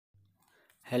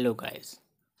Hello guys,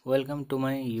 welcome to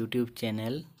my YouTube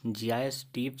channel GIS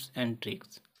Tips and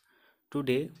Tricks.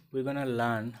 Today we're gonna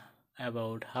learn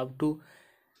about how to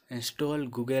install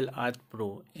Google Earth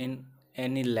Pro in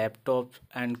any laptops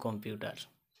and computers.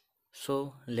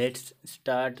 So let's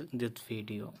start this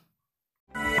video.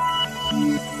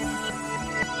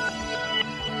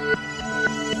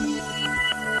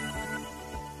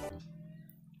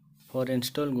 For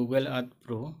install Google Earth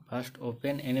Pro, first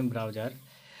open any browser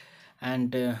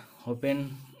and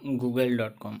open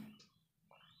google.com.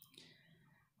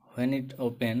 When it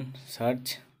open,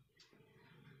 search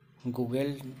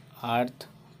Google Earth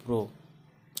Pro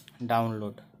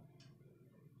download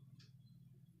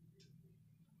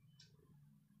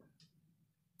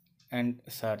and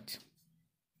search.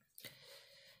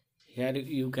 Here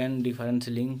you can different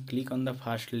link. Click on the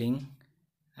first link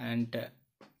and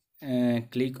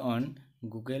click on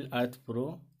Google Earth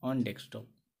Pro on desktop.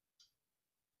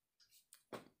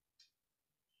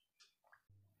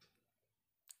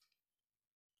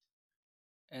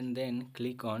 And then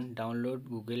click on download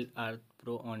Google Earth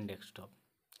Pro on desktop.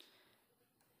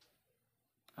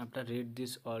 After read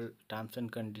this all terms and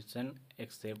condition,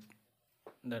 accept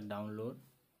the download.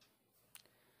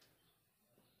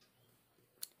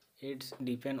 It's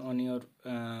depend on your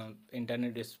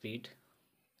internet speed.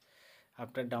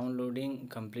 After downloading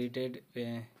completed,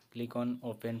 click on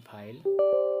open file.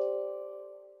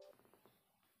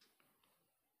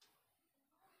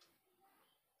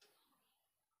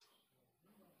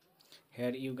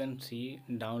 Here you can see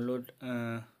download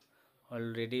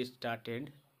already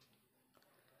started.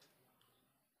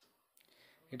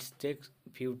 It takes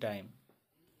few time.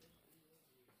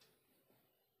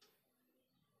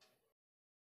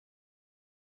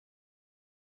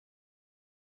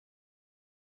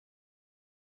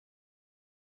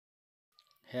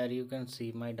 Here you can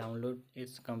see my download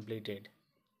is completed.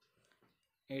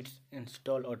 It's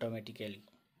installed automatically.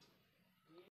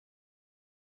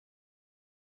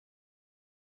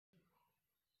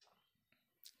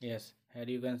 Yes, here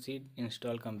you can see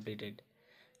install completed.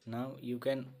 Now you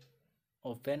can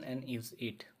open and use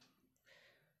it.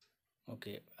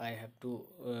 Okay, I have to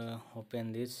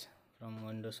open this from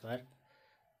Windows bar.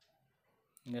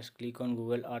 Just click on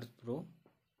Google Earth Pro.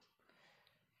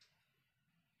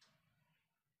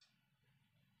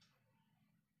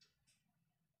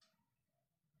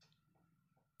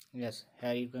 Yes,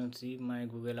 here you can see my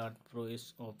Google Earth Pro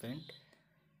is opened.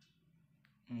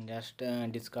 Just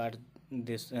discard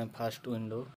this first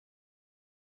window.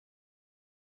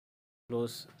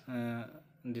 Close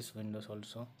this windows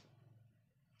also.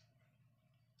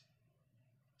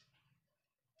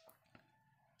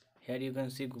 Here you can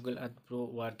see Google Earth Pro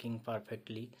working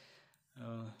perfectly.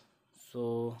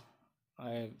 So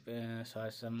I saw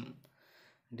some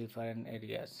different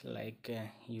areas like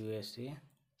USA.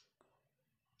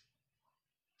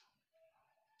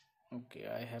 Okay,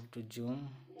 I have to zoom.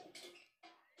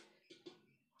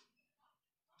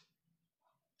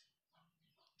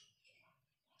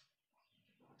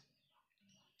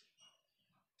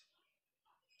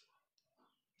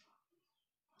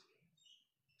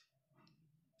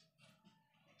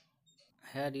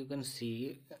 Here you can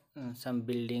see some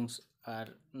buildings are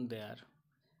there.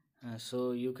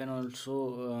 So you can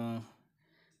also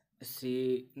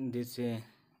see these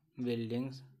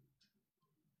buildings.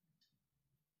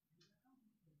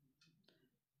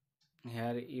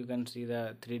 Here you can see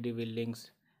the 3D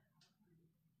buildings.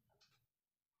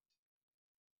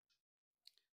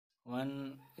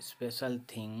 One special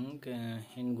thing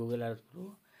in Google Earth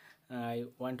Pro, I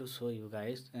want to show you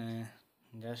guys.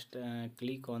 Just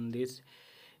click on this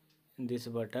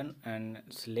button and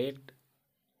select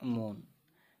moon,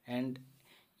 and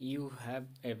you have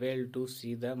able to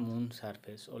see the moon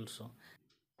surface also.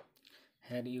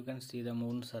 Here you can see the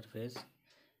moon surface.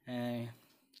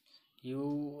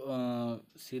 You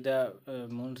see the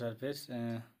moon surface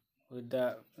with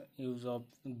the use of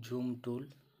zoom tool.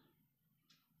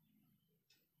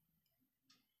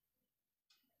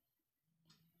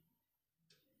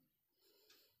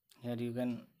 Here you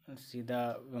can see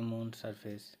the moon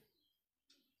surface.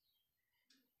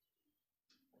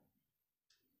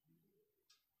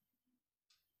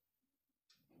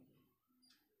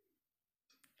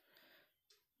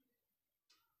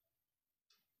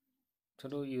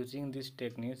 Through using this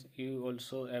techniques, you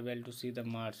also able to see the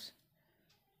Mars.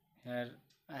 Here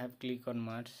I have clicked on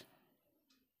Mars.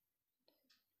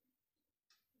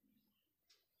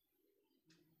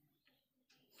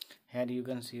 Here you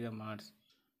can see the Mars.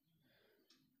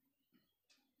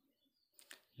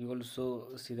 You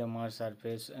also see the Mars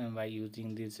surface by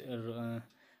using this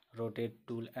rotate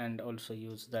tool and also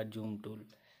use the zoom tool.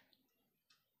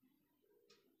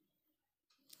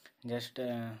 Just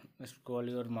scroll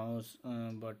your mouse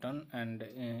button and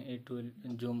it will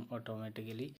zoom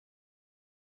automatically.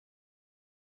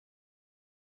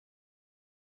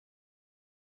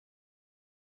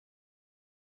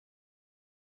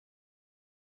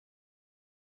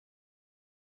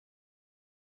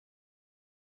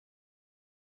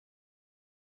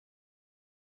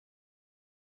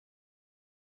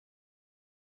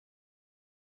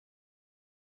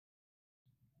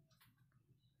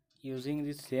 Using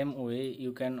the same way,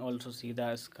 you can also see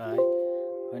the sky.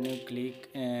 When you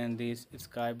click this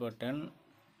sky button,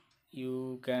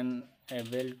 you can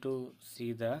able to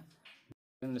see the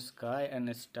sky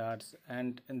and stars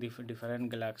and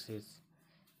different galaxies.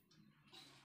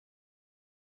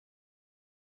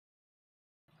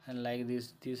 And like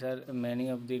this, these are many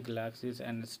of the galaxies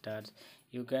and stars.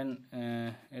 You can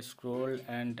scroll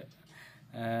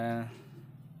uh,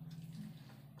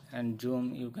 and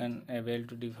zoom. You can able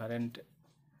to different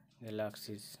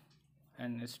galaxies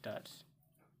and stars.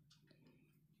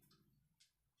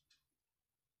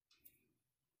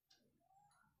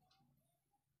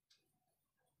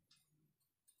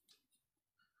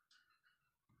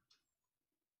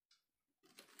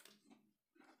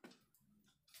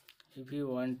 If you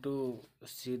want to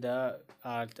see the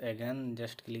earth again,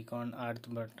 just click on earth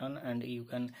button and you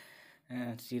can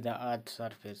see the earth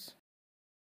surface.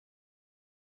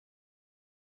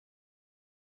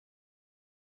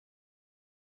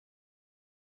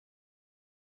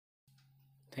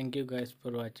 Thank you guys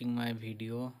for watching my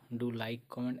video. Do like,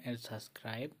 comment and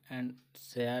subscribe and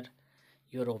share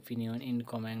your opinion in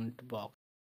comment box.